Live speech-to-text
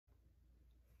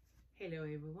Hello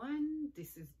everyone,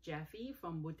 this is Jeffy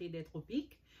from Beauté des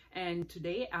Tropiques, and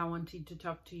today I wanted to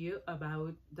talk to you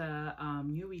about the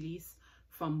new release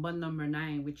from Bon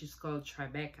No9, which is called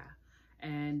Tribeca.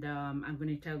 And I'm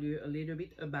going to tell you a little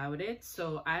bit about it.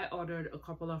 So I ordered a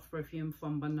couple of perfume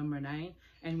from Bon No9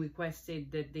 and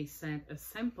requested that they sent a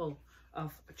sample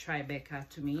of Tribeca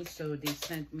to me. So they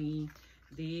sent me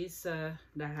this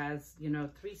that has, 3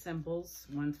 samples.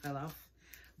 One fell off.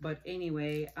 But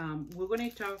anyway, we're going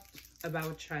to talk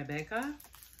about Tribeca,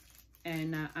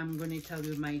 and I'm going to tell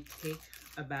you my take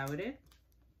about it.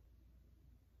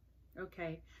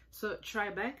 Okay, so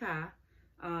Tribeca,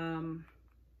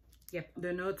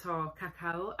 the notes are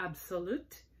cacao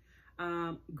absolute,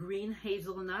 green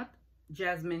hazelnut,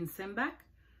 jasmine sambac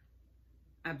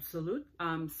absolute,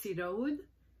 cedarwood,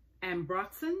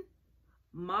 ambroxan,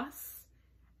 moss,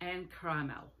 and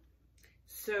caramel.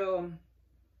 So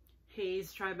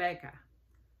here's Tribeca.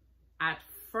 At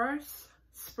first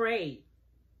spray,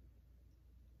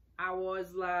 I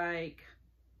was like,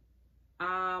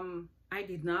 I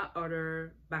did not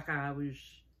order Baccarat Rouge.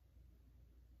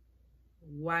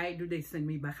 Why do they send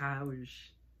me Baccarat Rouge?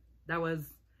 That was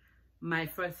my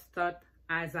first thought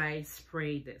as I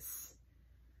sprayed this.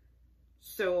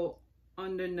 So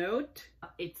on the note,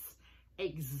 it's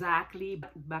exactly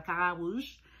Baccarat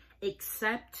Rouge,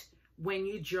 except when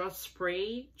you just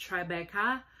spray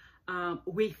Tribeca,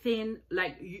 within,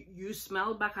 like, you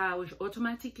smell Baccarat Rouge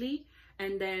automatically,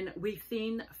 and then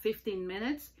within 15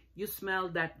 minutes, you smell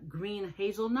that green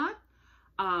hazelnut.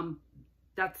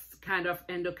 That's kind of,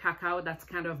 and the cacao, that's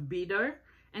kind of bitter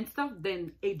and stuff.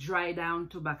 Then it dry down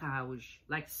to Baccarat Rouge.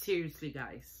 Like, seriously,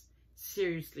 guys,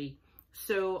 seriously.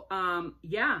 So,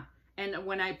 yeah. And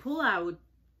when I pull out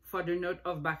for the note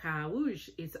of Baccarat Rouge,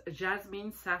 it's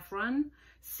jasmine, saffron,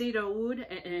 cedarwood,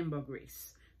 and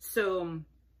ambergris. So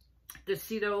the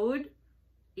cedarwood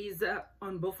is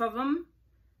on both of them,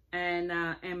 and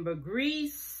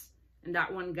ambergris, and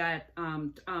that one got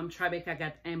Tribeca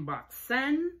got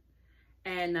ambroxan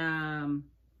and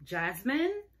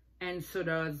jasmine, and so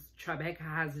does Tribeca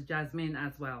has jasmine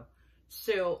as well.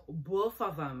 So both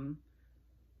of them,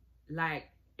 like,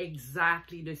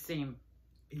 exactly the same.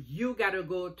 You gotta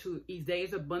go to, if there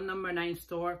is a Bon No9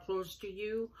 store close to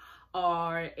you,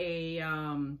 or a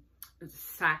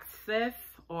Saks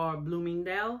Fifth or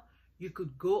Bloomingdale, you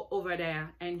could go over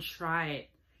there and try it.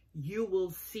 You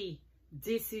will see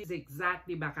this is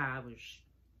exactly Baccarat Rouge.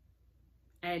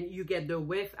 And you get the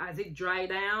whiff as it dry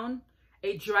down.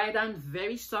 It dry down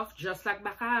very soft, just like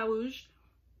Baccarat Rouge.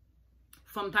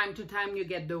 From time to time, you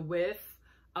get the whiff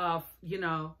of,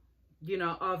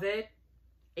 of it.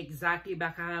 Exactly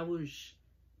Baccarat Rouge.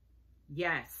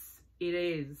 Yes, it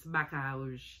is Baccarat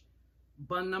Rouge.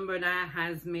 Bon No9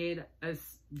 has made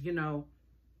us,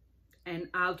 an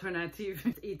alternative.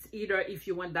 It's either, if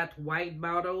you want that white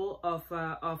bottle of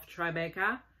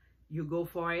Tribeca, you go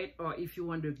for it, or if you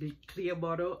want the clear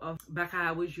bottle of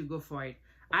Baccarat Rouge, you go for it.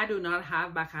 I do not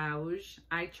have Baccarat Rouge.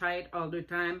 I try it all the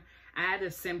time. I had a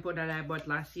sample that I bought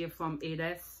last year from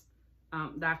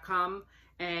ades.com,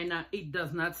 and it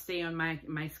does not stay on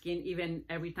my skin. Even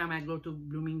every time I go to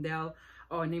Bloomingdale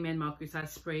or Neiman Marcus, I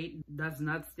spray it, does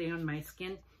not stay on my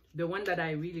skin. The one that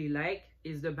I really like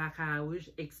is the Baccarat Rouge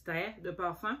Extrait de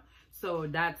Parfum. So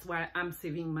that's why I'm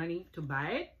saving money to buy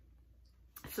it.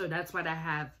 So that's what I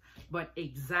have. But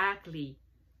exactly,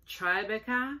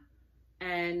 Tribeca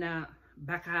and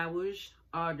Baccarat Rouge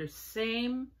are the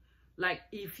same. Like,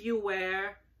 if you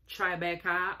wear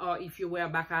Tribeca or if you wear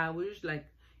Baccarat Rouge, like,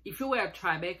 if you wear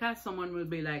Tribeca, someone will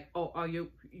be like, oh, are you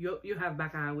have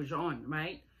Baccarat Rouge on,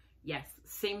 right? Yes,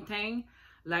 same thing.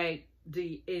 Like,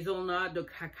 the hazelnut, the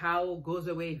cacao goes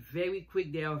away very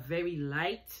quick. They are very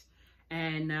light.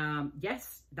 And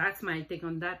yes, that's my take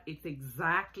on that. It's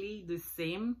exactly the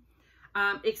same.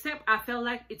 Except I felt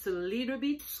like it's a little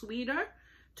bit sweeter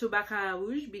to Baccarat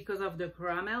Rouge because of the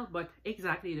caramel, but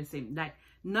exactly the same. Like,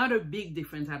 not a big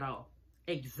difference at all.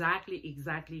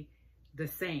 Exactly the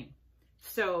same.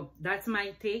 So that's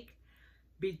my take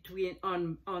between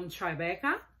on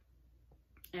Tribeca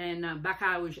and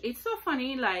Baccarat Rouge. It's so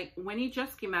funny, like, when it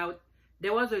just came out,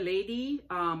 there was a lady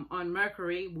on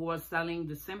Mercury who was selling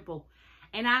the sample,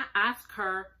 and I asked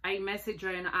her, I messaged her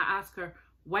and I asked her,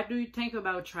 what do you think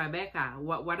about Tribeca?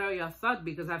 What are your thoughts?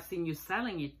 Because I've seen you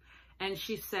selling it. And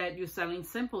she said, you're selling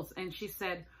samples. And she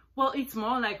said, well, it's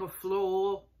more like a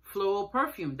floral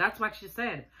perfume. That's what she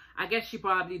said. I guess she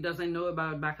probably doesn't know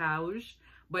about Baccarat Rouge,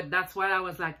 but that's why I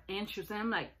was like interested. I'm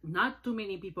like, not too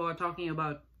many people are talking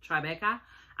about Tribeca.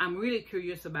 I'm really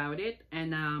curious about it,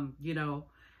 and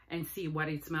and see what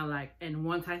it smells like. And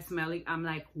once I smell it, I'm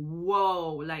like,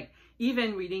 whoa. Like,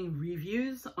 even reading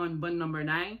reviews on bun number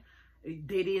 9,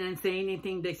 they didn't say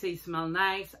anything. They say smell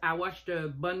nice. I watched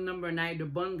the bun number 9, the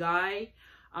bun guy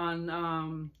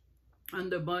on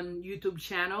the bun YouTube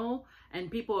channel, and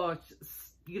people are,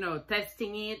 you know,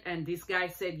 testing it, and this guy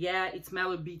said, yeah, it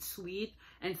smells a bit sweet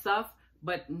and stuff,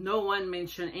 but no one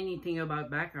mentioned anything about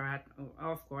Baccarat.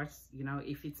 Of course, you know,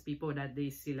 if it's people that they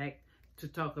select to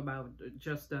talk about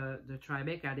just the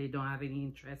Tribeca, they don't have any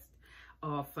interest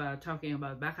of talking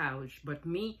about Baccarat Rouge. But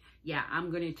me, yeah,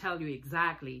 I'm going to tell you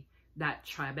exactly that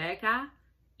Tribeca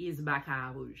is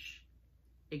Baccarat Rouge.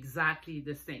 Exactly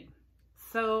the same.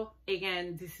 So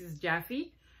again, this is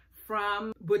Jaffe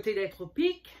from Beauté des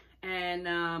Tropiques,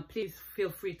 and please feel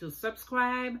free to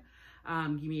subscribe,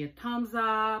 give me a thumbs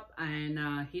up,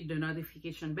 and hit the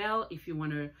notification bell if you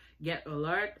want to get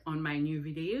alert on my new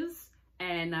videos.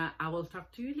 And I will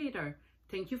talk to you later.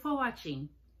 Thank you for watching.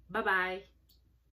 Bye bye.